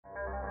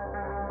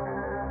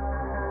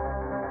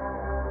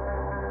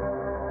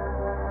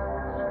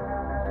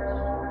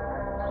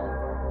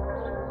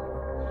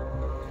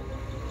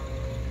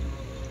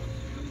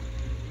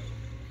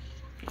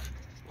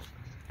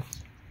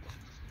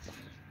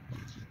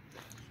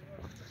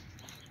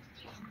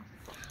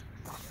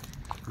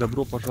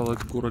Добро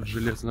пожаловать в город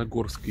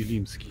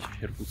Железногорск-Илимский,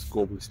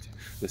 Иркутской области.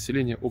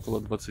 Население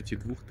около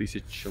 22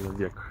 тысяч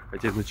человек.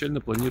 Хотя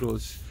изначально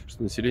планировалось,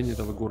 что население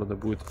этого города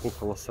будет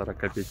около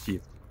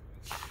 45.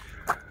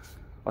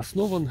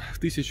 Основан в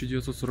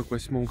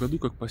 1948 году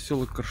как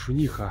поселок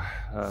Коршуниха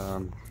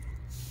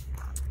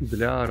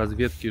для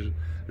разведки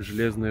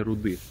железной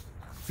руды.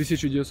 В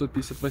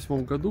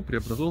 1958 году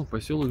преобразован в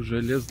поселок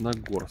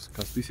Железногорск,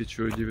 а с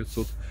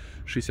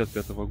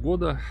 1965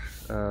 года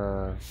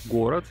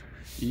город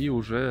и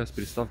уже с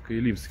приставкой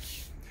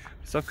Илимский.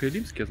 Приставка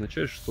Илимский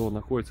означает, что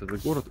находится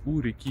этот город у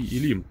реки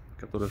Илим,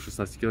 которая в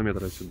 16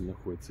 километрах отсюда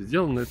находится.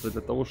 Сделано это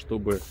для того,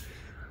 чтобы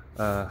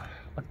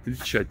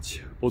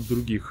отличать от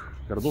других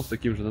городов с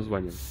таким же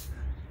названием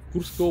в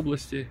Курской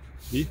области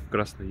и в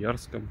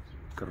Красноярском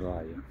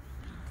крае.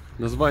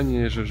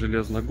 Название же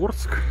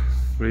Железногорск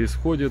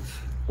происходит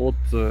от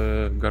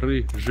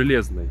горы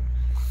Железной,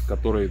 в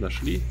которой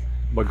нашли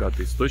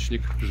богатый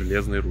источник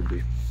железной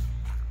руды.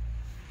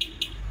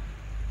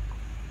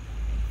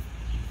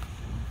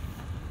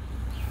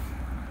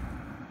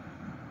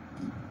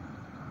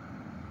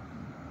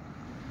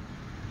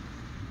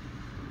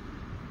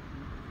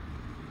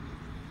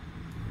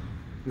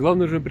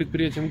 Главным же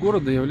предприятием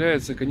города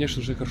является,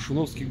 конечно же,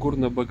 Коршуновский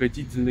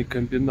горно-обогатительный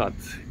комбинат.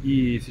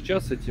 И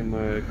сейчас этим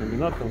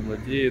комбинатом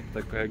владеет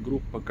такая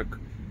группа, как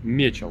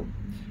Мечел.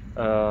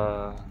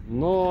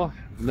 Но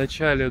в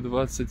начале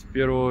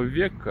 21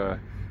 века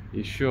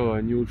еще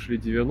не ушли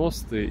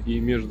 90-е, и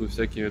между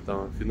всякими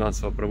там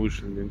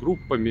финансово-промышленными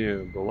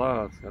группами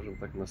была, скажем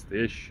так,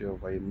 настоящая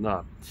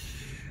война.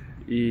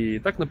 И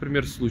так,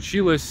 например,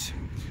 случилось,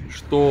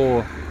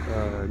 что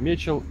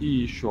Мечел и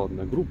еще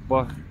одна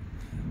группа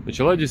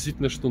начала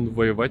действительно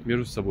воевать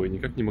между собой,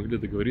 никак не могли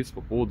договориться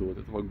по поводу вот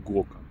этого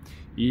ГОКа.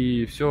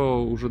 И все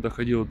уже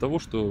доходило до того,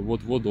 что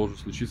вот-вот должен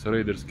случиться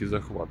рейдерский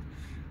захват.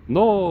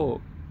 Но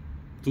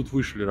тут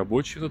вышли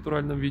рабочие в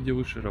натуральном виде,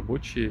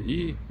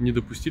 и не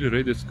допустили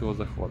рейдерского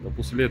захвата.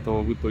 После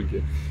этого в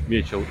итоге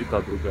Мечел и та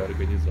другая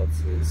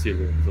организация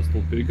сели за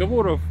стол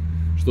переговоров,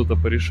 что-то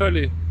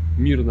порешали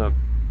мирно,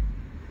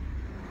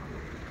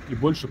 и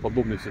больше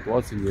подобных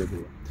ситуаций не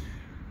было.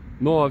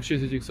 Но в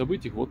честь этих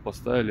событий вот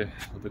поставили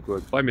вот такой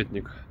вот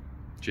памятник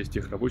в честь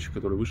тех рабочих,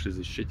 которые вышли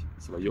защищать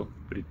свое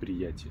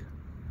предприятие.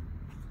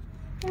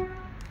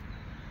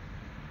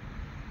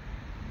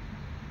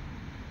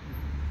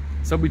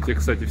 События,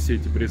 кстати, все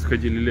эти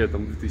происходили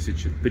летом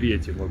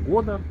 2003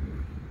 года.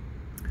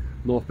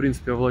 Но, в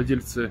принципе,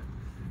 владельцы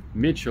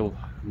Мечел,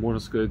 можно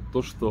сказать,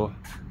 то, что,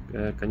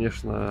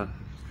 конечно,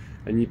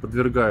 они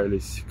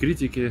подвергались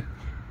критике,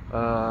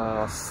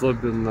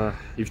 особенно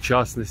и в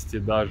частности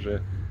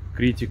даже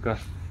критика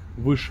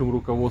высшим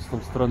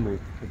руководством страны.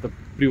 Это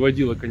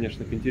приводило,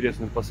 конечно, к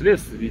интересным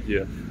последствиям в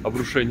виде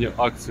обрушения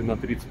акций на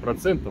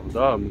 30%,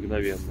 да,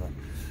 мгновенно.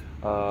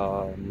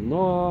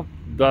 Но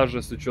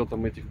даже с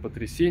учетом этих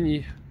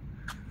потрясений,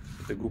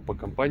 эта группа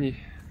компаний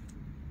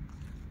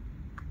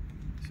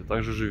все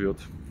так же живет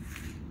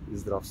и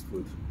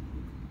здравствует.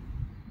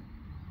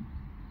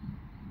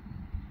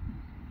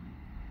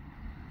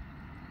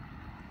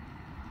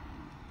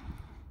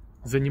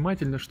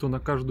 Занимательно, что на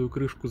каждую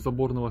крышку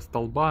заборного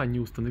столба они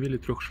установили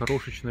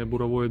трехшарошечное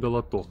буровое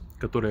долото,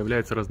 которое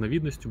является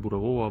разновидностью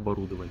бурового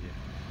оборудования.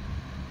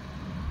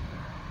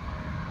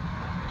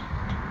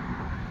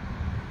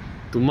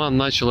 Туман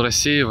начал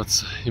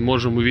рассеиваться, и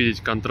можем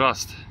увидеть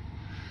контраст.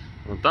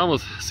 Вот там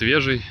вот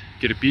свежий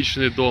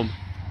кирпичный дом.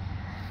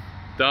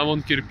 Там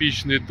вон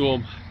кирпичный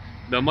дом.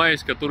 Дома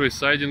есть, которые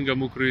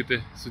сайдингом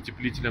укрыты, с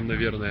утеплителем,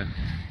 наверное.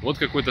 Вот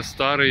какой-то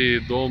старый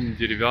дом,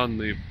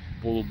 деревянный,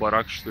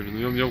 полубарак, что ли.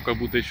 В нем как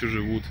будто еще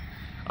живут.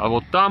 А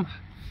вот там,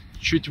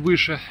 чуть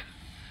выше,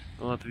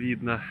 вот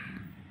видно,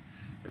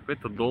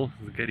 какой-то дом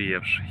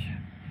сгоревший.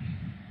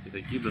 И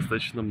таких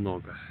достаточно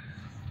много.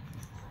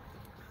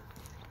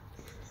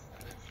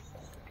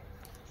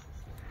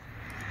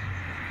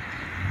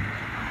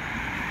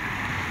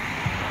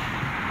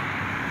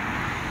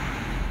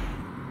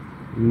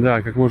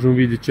 Да, как можем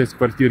увидеть, часть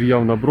квартир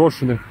явно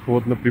брошенных.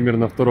 Вот, например,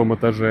 на втором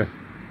этаже.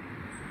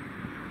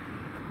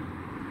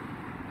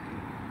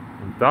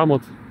 Там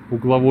вот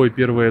угловой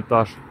первый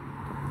этаж.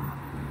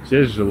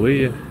 Часть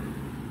жилые.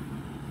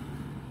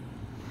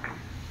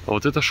 А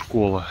вот это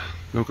школа.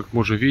 Ну, как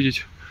можно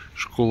видеть,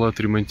 школа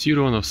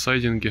отремонтирована в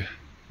сайдинге.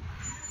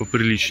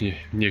 Поприличнее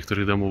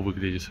некоторых домов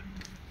выглядит.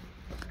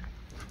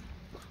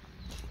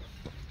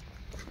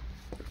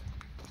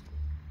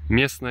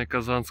 Местная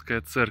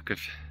казанская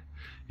церковь.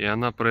 И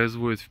она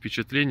производит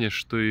впечатление,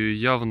 что ее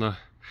явно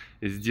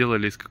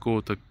сделали из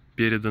какого-то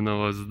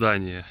переданного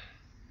здания.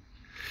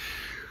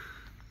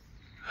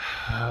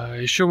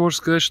 Еще можно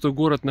сказать, что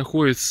город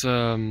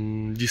находится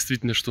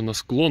действительно что на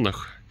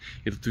склонах.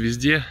 И тут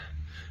везде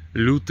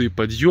лютые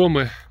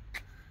подъемы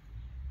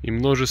и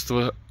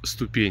множество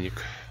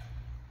ступенек.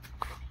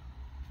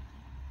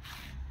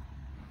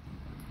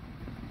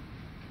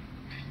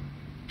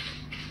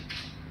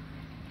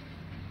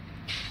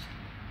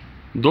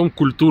 Дом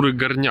культуры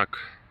Горняк.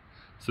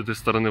 С этой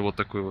стороны вот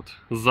такой вот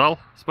зал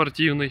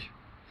спортивный.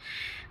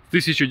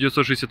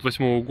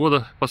 1968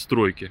 года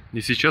постройки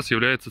и сейчас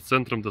является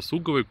центром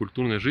досуговой и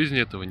культурной жизни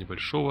этого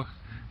небольшого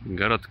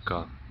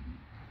городка.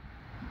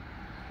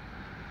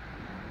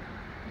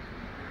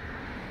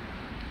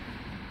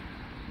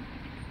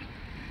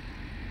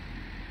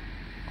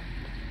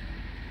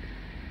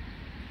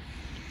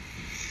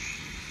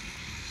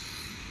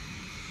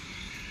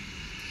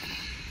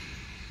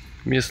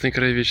 Местный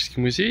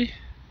краеведческий музей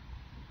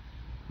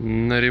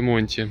на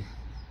ремонте.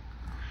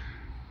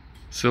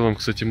 В целом,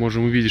 кстати,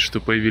 можем увидеть, что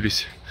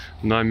появились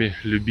нами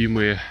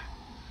любимые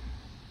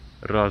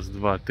раз,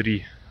 два,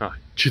 три,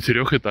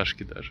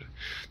 четырехэтажки даже.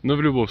 Но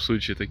в любом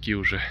случае такие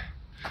уже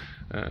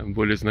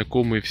более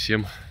знакомые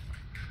всем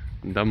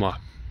дома.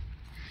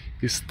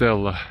 И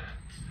стелла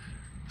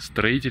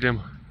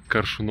строителям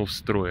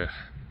Коршуновстроя.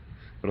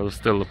 Правда,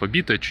 стелла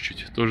побитая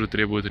чуть-чуть, тоже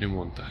требует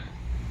ремонта.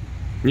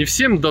 Не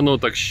всем дано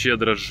так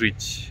щедро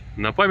жить,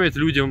 на память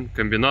людям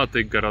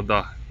комбинаты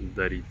города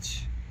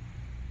дарить.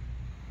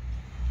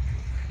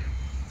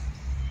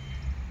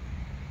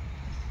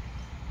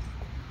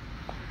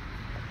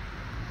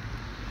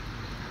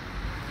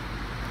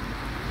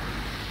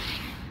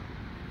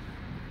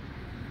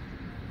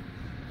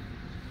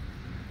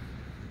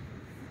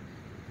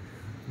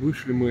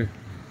 Вышли мы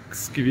к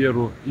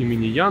скверу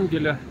имени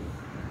Янгеля.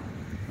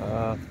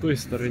 В той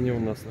стороне у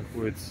нас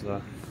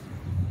находится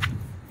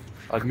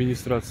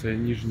администрация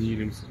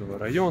Нижнеилимского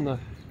района.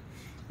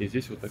 И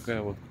здесь вот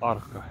такая вот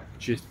арка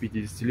в честь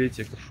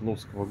 50-летия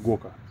Коршуновского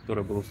ГОКа,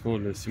 которая была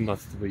установлена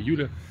 17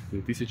 июля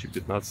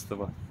 2015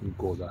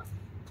 года.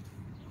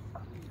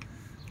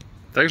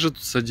 Также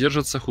тут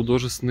содержатся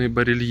художественные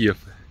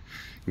барельефы,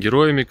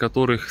 героями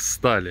которых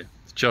стали,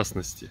 в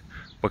частности,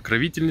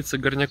 покровительница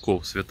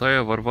горняков,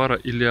 святая Варвара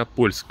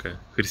Илеопольская,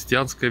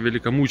 христианская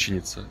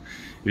великомученица,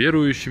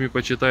 верующими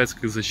почитается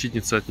как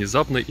защитница от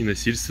внезапной и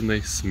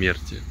насильственной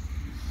смерти.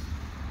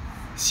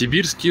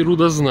 Сибирский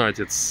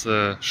рудознатец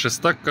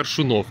Шестак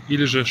Коршунов,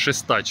 или же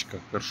Шестачка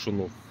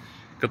Коршунов,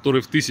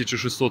 который в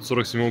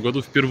 1647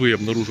 году впервые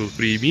обнаружил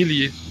при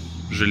Емелье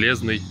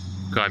железный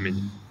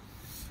камень.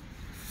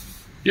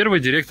 Первый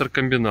директор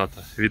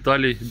комбината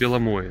Виталий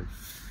Беломоин,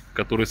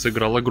 который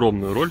сыграл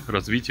огромную роль в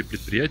развитии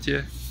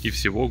предприятия и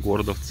всего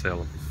города в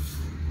целом.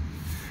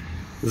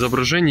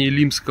 Изображение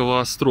Илимского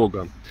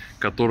острога,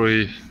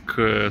 который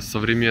к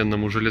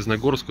современному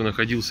Железногорску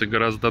находился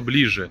гораздо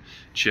ближе,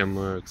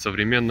 чем к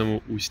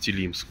современному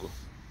Усть-Илимску.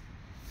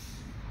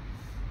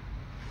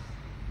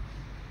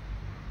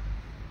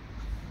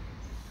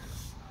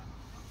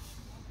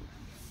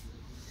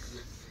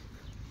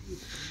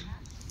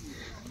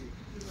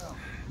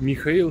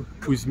 Михаил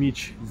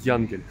Кузьмич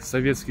Янгель,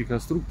 советский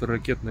конструктор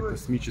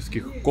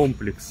ракетно-космических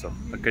комплексов,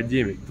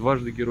 академик,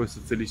 дважды Герой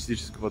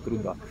социалистического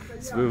труда.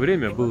 В свое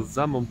время был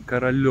замом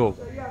Королева.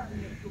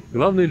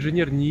 Главный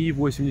инженер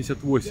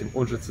НИИ-88,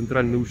 он же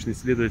Центральный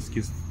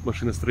научно-исследовательский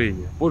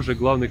машиностроение. Позже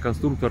главный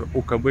конструктор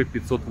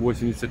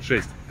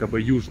ОКБ-586, КБ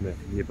Южная,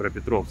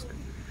 Днепропетровская.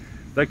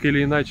 Так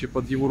или иначе,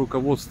 под его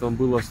руководством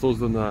было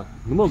создано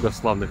много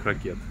славных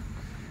ракет.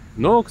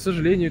 Но, к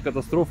сожалению,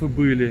 катастрофы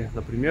были.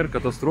 Например,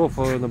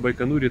 катастрофа на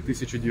Байконуре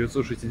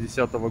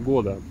 1960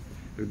 года,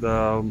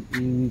 когда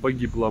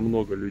погибло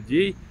много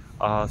людей,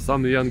 а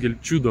сам Янгель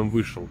чудом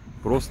вышел,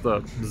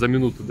 просто за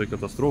минуту до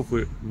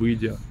катастрофы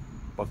выйдя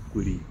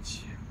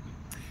покурить.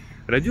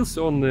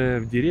 Родился он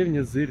в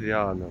деревне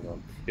Зыряново,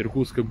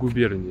 Иркутской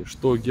губернии,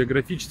 что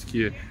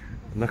географически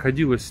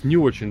находилось не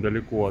очень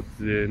далеко от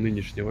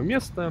нынешнего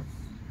места,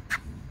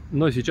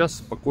 но сейчас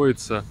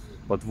покоится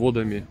под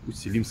водами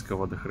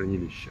Усть-Илимского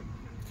водохранилища.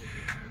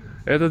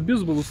 Этот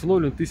бюст был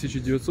установлен в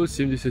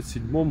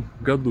 1977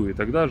 году, и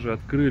тогда же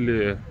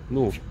открыли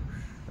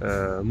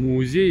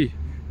музей,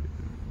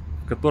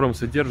 в котором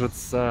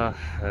содержатся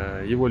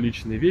его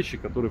личные вещи,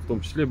 которые в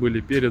том числе были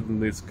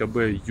переданы из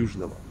КБ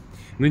Южного.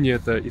 Ныне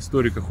это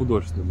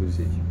историко-художественный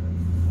музей.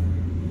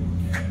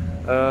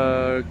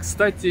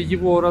 Кстати,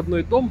 его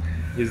родной дом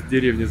из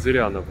деревни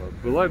Зыряново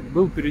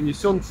был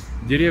перенесен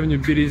в деревню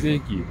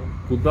Березняки,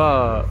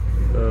 куда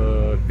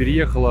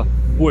переехала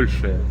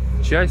большая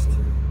часть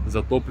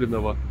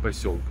затопленного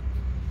поселка.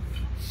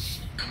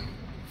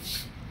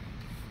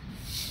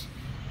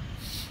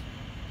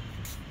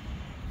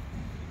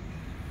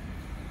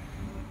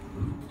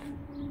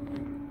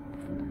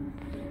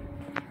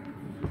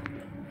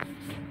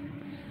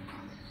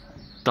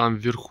 Там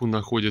вверху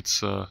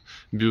находится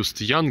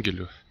бюст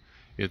Янгелю,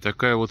 и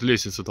такая вот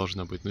лестница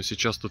должна быть. Но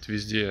сейчас тут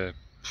везде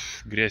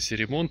грязь и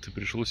ремонт, и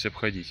пришлось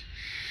обходить.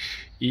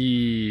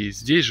 И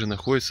здесь же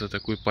находится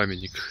такой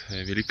памятник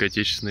Великой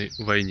Отечественной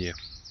войне.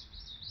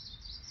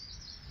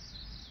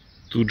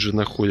 Тут же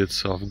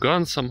находится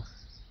афганцам.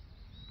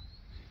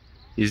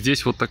 И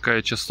здесь вот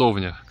такая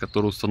часовня,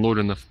 которая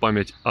установлена в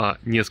память о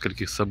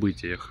нескольких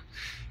событиях.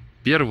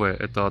 Первое —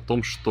 это о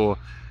том, что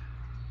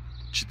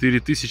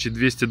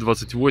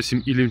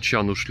 4228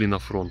 илимчан ушли на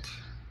фронт.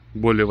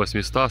 Более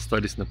 800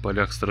 остались на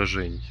полях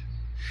сражений.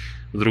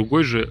 С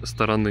другой же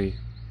стороны,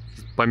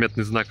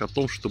 памятный знак о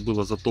том, что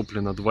было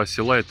затоплено 2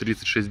 села и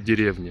 36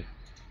 деревни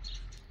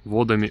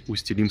водами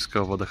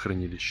Усть-Илимского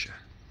водохранилища.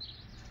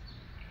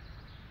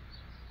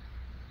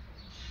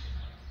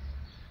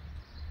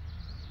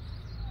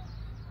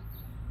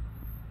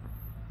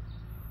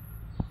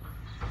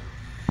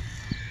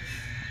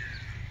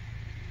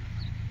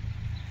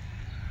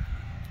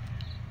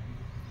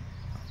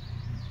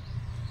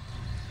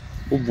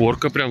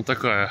 Уборка прям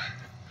такая.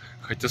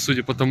 Хотя,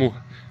 судя по тому,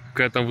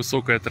 какая там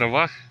высокая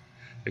трава,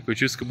 такое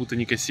чувство, как будто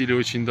не косили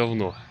очень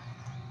давно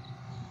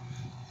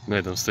на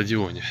этом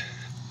стадионе.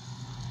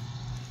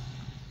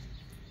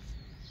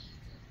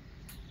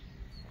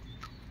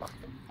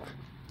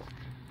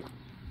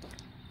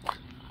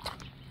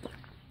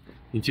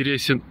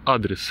 Интересен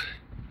адрес.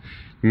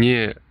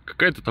 Не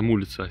какая-то там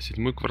улица, а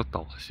 7-й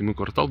квартал. 7-й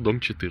квартал, дом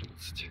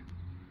 14.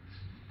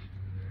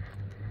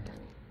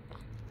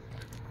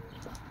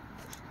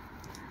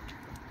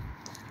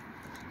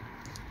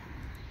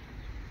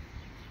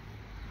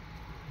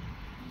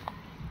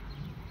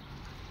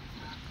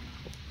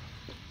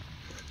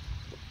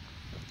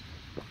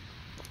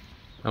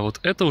 А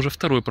вот это уже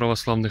второй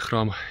православный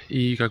храм.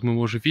 И, как мы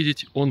можем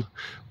видеть, он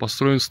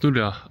построен с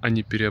нуля, а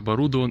не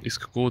переоборудован из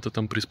какого-то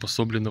там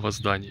приспособленного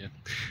здания.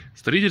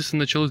 Строительство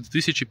началось в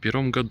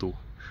 2001 году.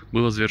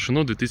 Было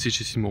завершено в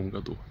 2007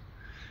 году.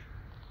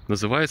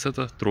 Называется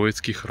это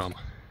Троицкий храм.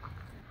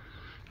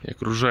 И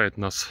окружает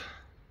нас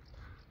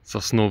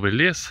сосновый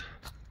лес,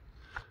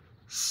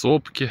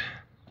 сопки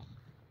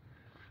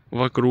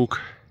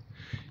вокруг.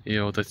 И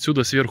вот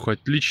отсюда сверху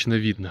отлично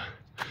видно,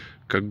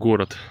 как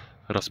город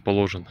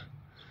расположен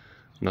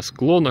на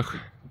склонах,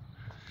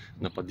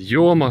 на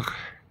подъемах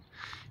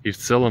и в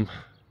целом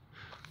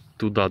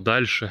туда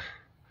дальше,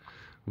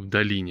 в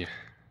долине.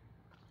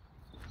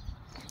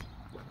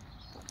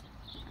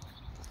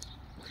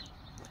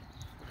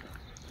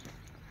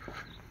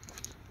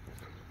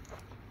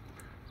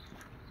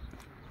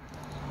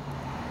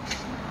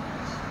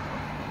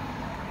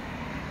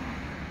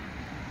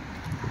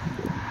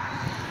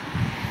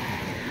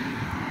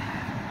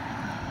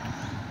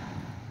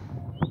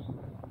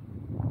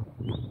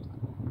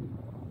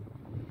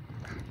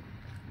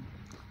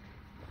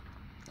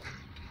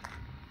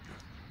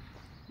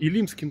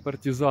 Илимским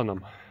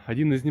партизанам,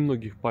 один из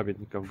немногих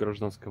памятников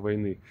гражданской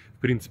войны, в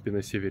принципе,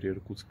 на севере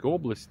Иркутской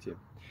области.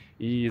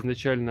 И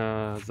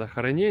изначально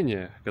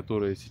захоронения,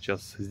 которые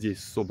сейчас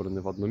здесь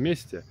собраны в одном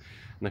месте,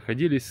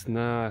 находились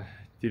на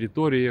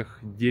территориях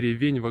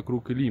деревень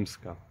вокруг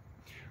Илимска.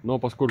 Но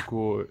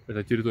поскольку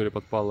эта территория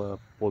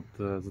подпала под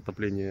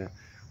затопление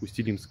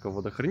Усть-Илимского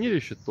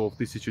водохранилища, то в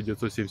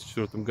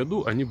 1974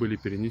 году они были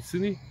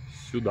перенесены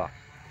сюда.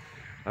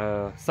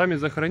 Сами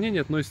захоронения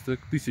относятся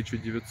к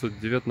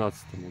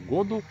 1919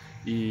 году,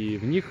 и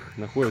в них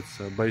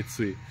находятся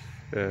бойцы,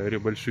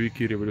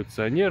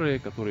 большевики-революционеры,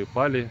 которые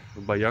пали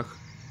в боях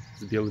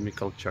с белыми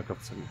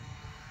колчаковцами.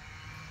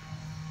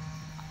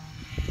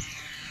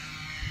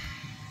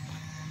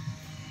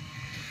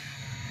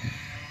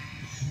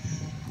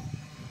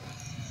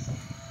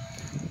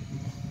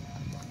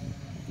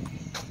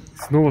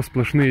 Снова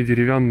сплошные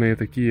деревянные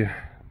такие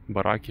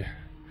бараки,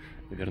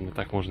 наверное,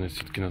 так можно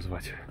все-таки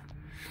назвать.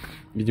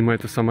 Видимо,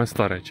 это самая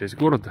старая часть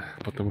города,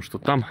 потому что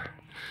там,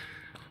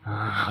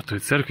 от той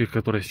церкви, к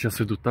которой сейчас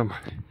иду, там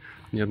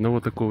ни одного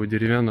такого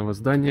деревянного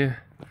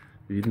здания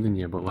видно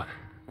не было.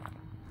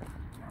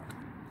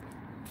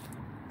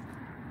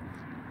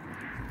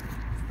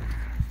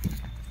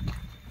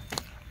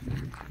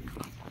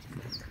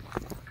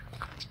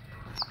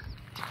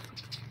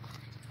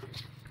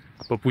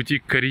 По пути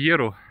к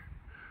карьеру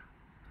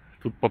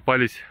тут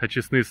попались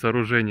очистные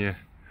сооружения.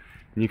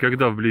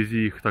 Никогда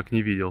вблизи их так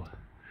не видел.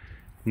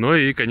 Ну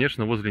и,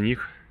 конечно, возле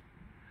них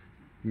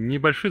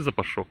небольшой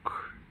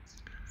запашок.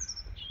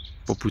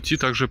 По пути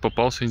также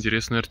попался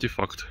интересный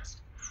артефакт.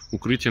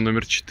 Укрытие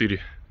номер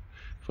 4.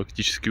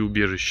 Фактически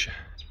убежище.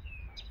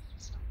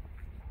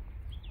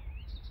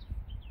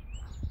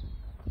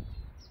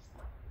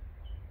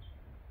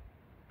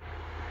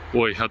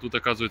 Ой, а тут,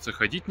 оказывается,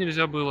 ходить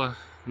нельзя было.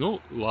 Ну,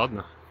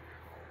 ладно.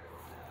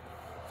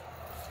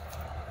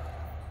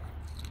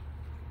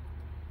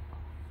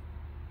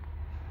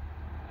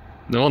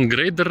 Но он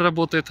грейдер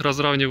работает,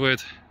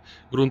 разравнивает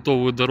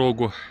грунтовую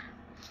дорогу.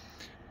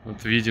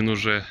 Вот виден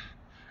уже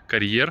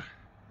карьер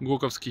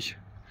гоковский.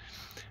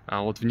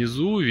 А вот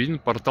внизу виден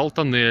портал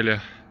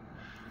тоннеля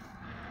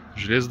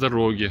железной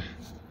дороги.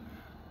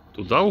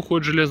 Туда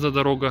уходит железная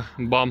дорога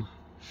БАМу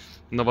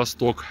на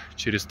восток.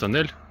 Через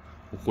тоннель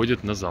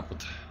уходит на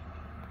запад.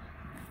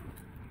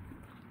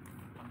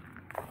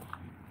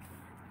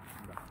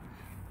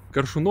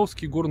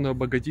 Коршуновский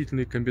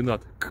горно-обогатительный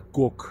комбинат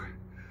КГОК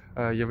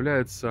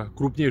является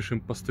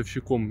крупнейшим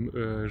поставщиком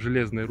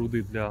железной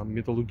руды для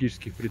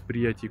металлургических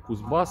предприятий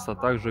Кузбасса, а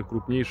также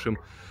крупнейшим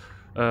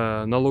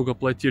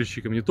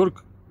налогоплательщиком не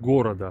только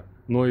города,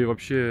 но и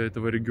вообще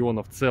этого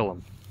региона в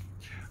целом.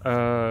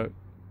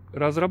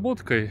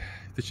 Разработкой,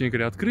 точнее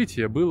говоря,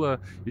 открытие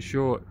было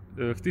еще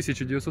в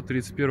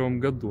 1931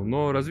 году,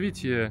 но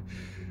развитие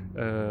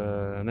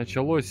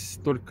началось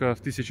только в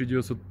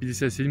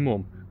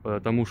 1957,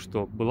 потому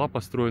что была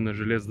построена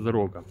железная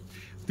дорога.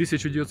 В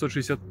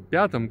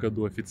 1965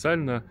 году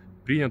официально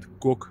принят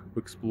ГОК в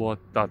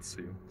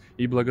эксплуатацию.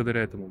 И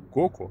благодаря этому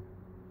ГОКу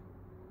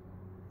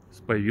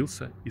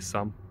появился и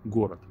сам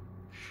город.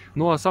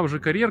 Ну а сам же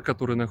карьер,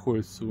 который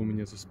находится у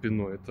меня за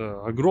спиной,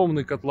 это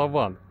огромный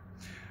котлован.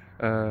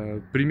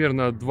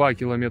 Примерно 2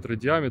 километра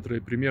диаметра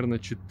и примерно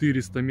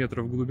 400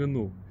 метров в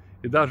глубину.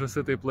 И даже с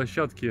этой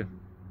площадки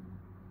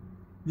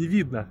не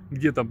видно,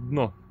 где там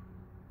дно.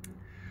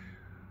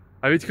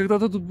 А ведь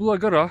когда-то тут была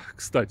гора,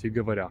 кстати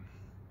говоря.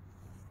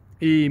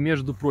 И,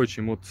 между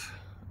прочим, вот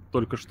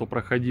только что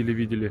проходили,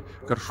 видели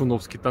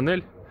Коршуновский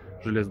тоннель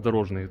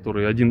железнодорожный,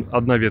 который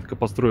одна ветка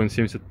построена в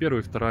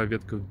 1971, вторая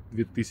ветка в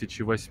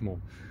 2008.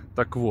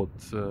 Так вот,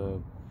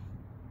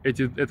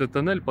 этот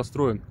тоннель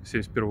построен с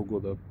 1971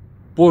 года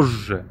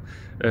позже,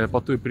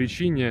 по той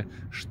причине,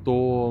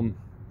 что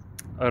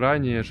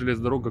ранее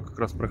железная дорога как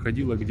раз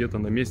проходила где-то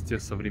на месте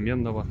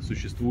современного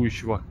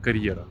существующего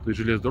карьера. То есть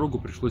железную дорогу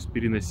пришлось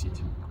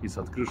переносить из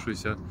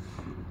открывшегося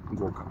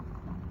ГОКа.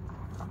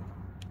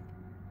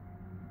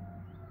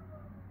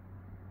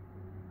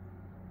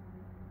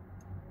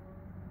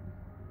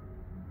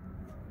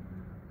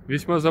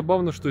 Весьма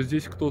забавно, что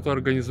здесь кто-то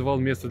организовал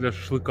место для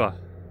шашлыка.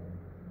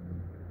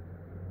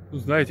 Ну,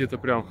 знаете, это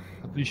прям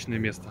отличное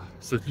место.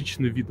 С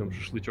отличным видом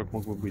шашлычок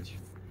мог бы быть.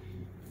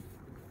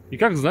 И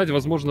как знать,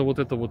 возможно, вот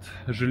это вот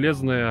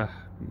железная...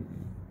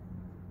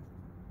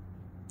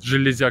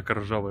 железяка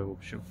ржавая, в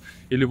общем.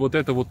 Или вот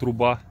эта вот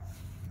труба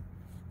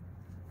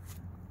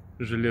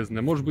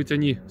железная. Может быть,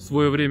 они в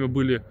свое время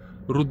были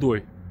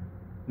рудой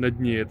на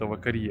дне этого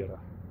карьера.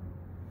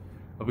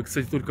 А вы,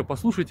 кстати, только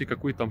послушайте,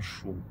 какой там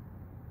шум.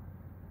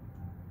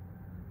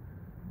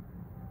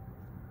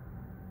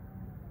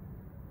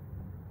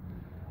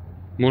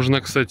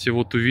 Можно, кстати,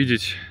 вот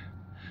увидеть,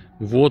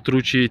 вот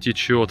ручей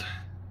течет.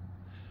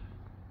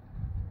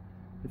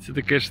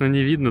 Это, конечно,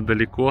 не видно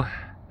далеко,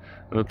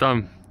 но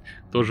там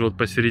тоже вот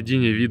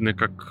посередине видно,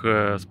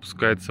 как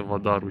спускается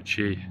вода,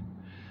 ручей.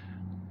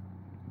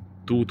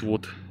 Тут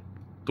вот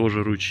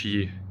тоже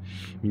ручьи.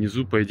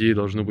 Внизу, по идее,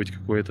 должно быть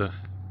какое-то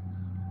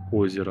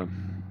озеро.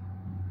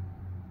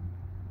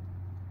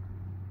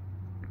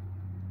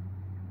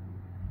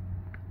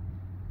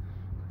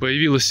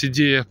 Появилась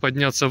идея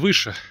подняться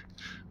выше.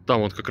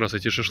 Там вот как раз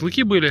эти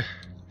шашлыки были.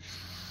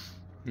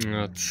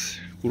 Вот.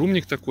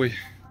 Курумник такой.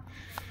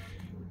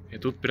 И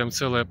тут прям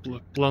целая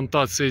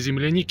плантация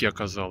земляники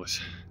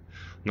оказалась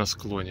на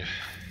склоне.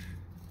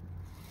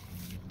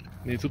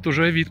 И тут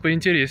уже вид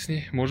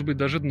поинтересней. Может быть,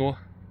 даже дно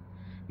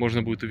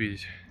можно будет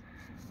увидеть.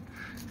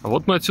 А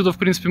вот мы отсюда, в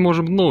принципе,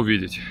 можем дно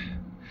увидеть.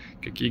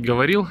 Как я и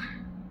говорил,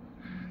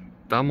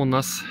 там у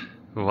нас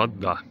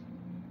вода.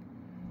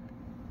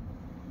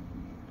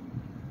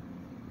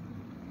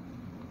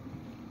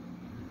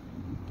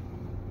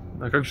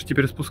 А как же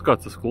теперь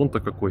спускаться?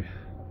 Склон-то какой.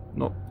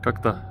 Но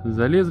как-то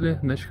залезли,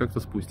 значит как-то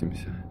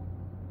спустимся.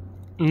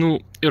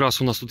 Ну, и раз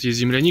у нас тут есть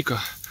земляника,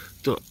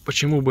 то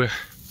почему бы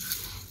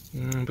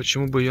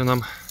ее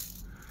нам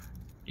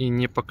и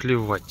не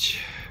поклевать?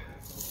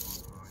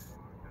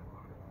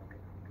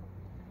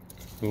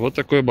 Вот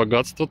такое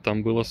богатство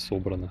там было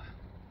собрано.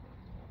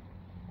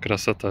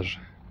 Красота же.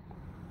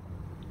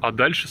 А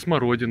дальше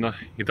смородина.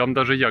 И там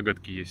даже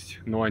ягодки есть.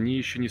 Но они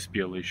еще не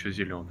спелые, еще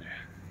зеленые.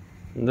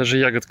 Даже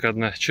ягодка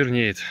одна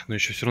чернеет, но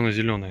еще все равно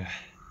зеленая.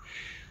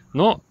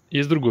 Но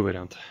есть другой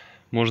вариант.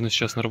 Можно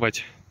сейчас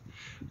нарвать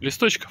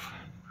листочков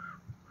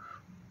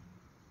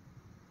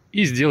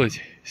и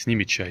сделать с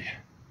ними чай.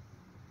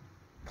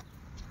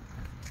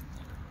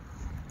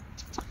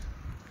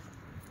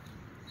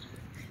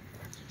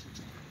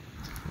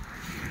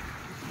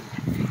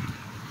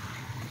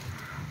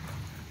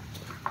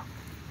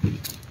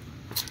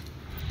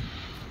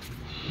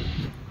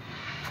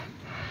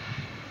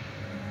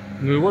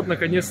 Ну и вот,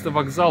 наконец-то,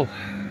 вокзал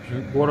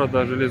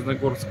города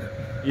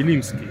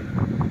Железногорск-Илимский.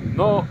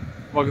 Но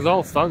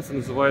вокзал, станция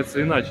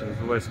называется иначе,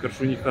 называется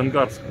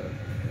Коршуниха-Ангарская.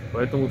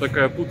 Поэтому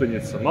такая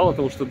путаница. Мало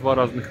того, что два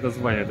разных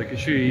названия, так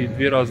еще и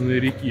две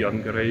разные реки,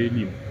 Ангара и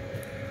Илим.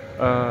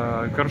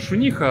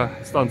 Коршуниха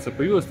станция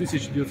появилась в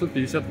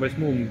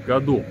 1958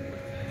 году.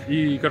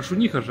 И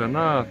Коршуниха же,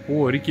 она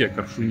по реке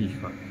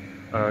Коршуниха,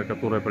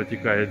 которая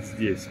протекает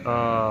здесь.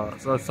 А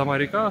сама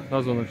река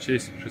названа в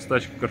честь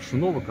шестачка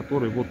Коршунова,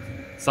 который вот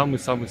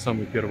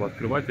самый-самый-самый первый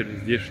открыватель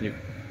здешних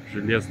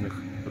железных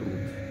руд.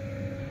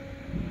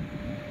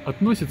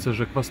 Относится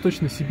же к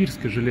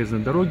восточно-сибирской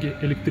железной дороге,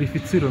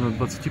 электрифицирована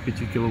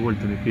 25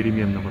 киловольтами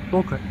переменного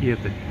тока, и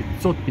это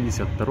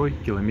 552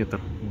 километр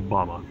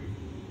БАМа.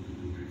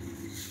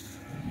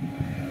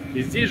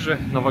 И здесь же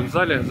на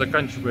вокзале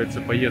заканчивается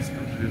поездка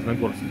в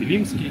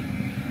Железногорск-Илимский,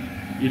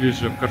 или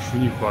же в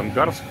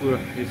Коршуниху-Ангарскую,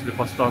 если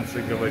по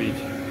станции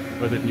говорить,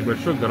 в этот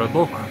небольшой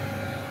городок,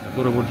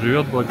 который вот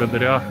живет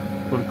благодаря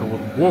только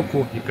вот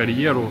ГОКу и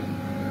карьеру.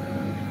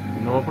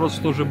 Но вопрос,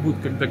 что же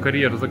будет, когда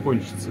карьер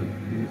закончится?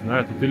 Не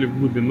знаю, тут или в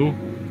глубину,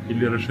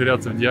 или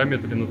расширяться в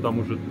диаметре, но там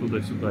уже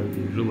туда-сюда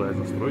и жилая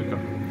застройка.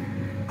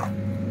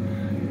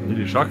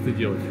 Или шахты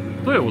делать.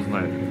 Кто его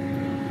знает,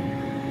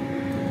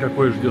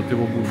 какое ждет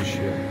его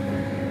будущее.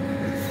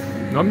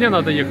 Но мне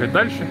надо ехать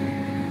дальше,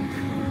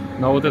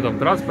 на вот этом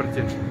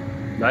транспорте,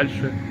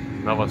 дальше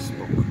на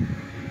восток.